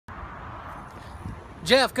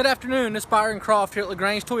Jeff, good afternoon. This is Byron Croft here at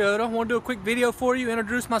LaGrange Toyota. I want to do a quick video for you,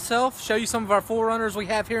 introduce myself, show you some of our 4Runners we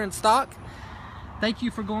have here in stock. Thank you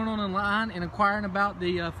for going online and inquiring about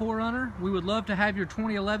the 4Runner. We would love to have your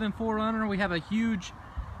 2011 4Runner. We have a huge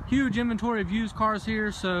inventory of used cars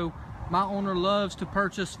here, so my owner loves to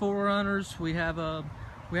purchase 4Runners. We have a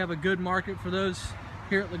good market for those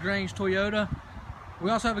here at LaGrange Toyota. We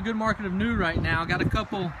also have a good market of new right now. Got a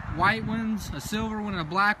couple white ones, a silver one, and a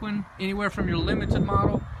black one, anywhere from your limited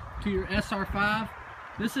model to your SR5.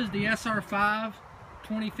 This is the SR5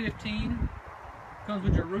 2015. Comes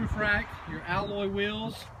with your roof rack, your alloy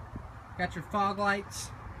wheels, got your fog lights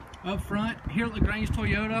up front. Here at LaGrange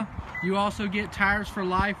Toyota, you also get tires for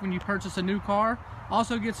life when you purchase a new car.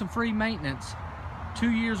 Also get some free maintenance, 2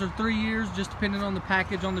 years or 3 years, just depending on the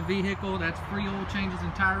package on the vehicle. That's free oil changes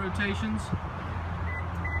and tire rotations.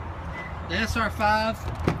 The SR5,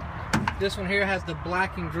 this one here has the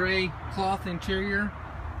black and gray cloth interior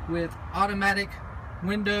with automatic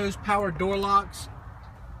windows, power door locks,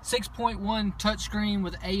 6.1 touchscreen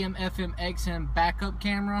with AM, FM, XM backup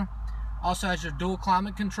camera. Also has your dual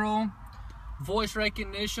climate control, voice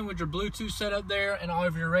recognition with your Bluetooth setup there, and all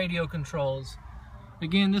of your radio controls.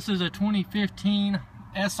 Again, this is a 2015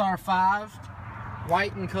 SR5,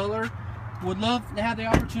 white in color. Would love to have the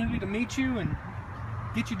opportunity to meet you and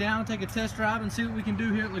get you down, take a test drive, and see what we can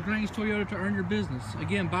do here at LaGrange Toyota to earn your business.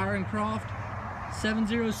 Again, Byron Croft,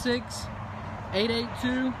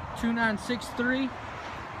 706-882-2963.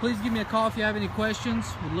 Please give me a call if you have any questions.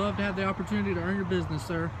 Would love to have the opportunity to earn your business,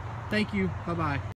 sir. Thank you. Bye-bye.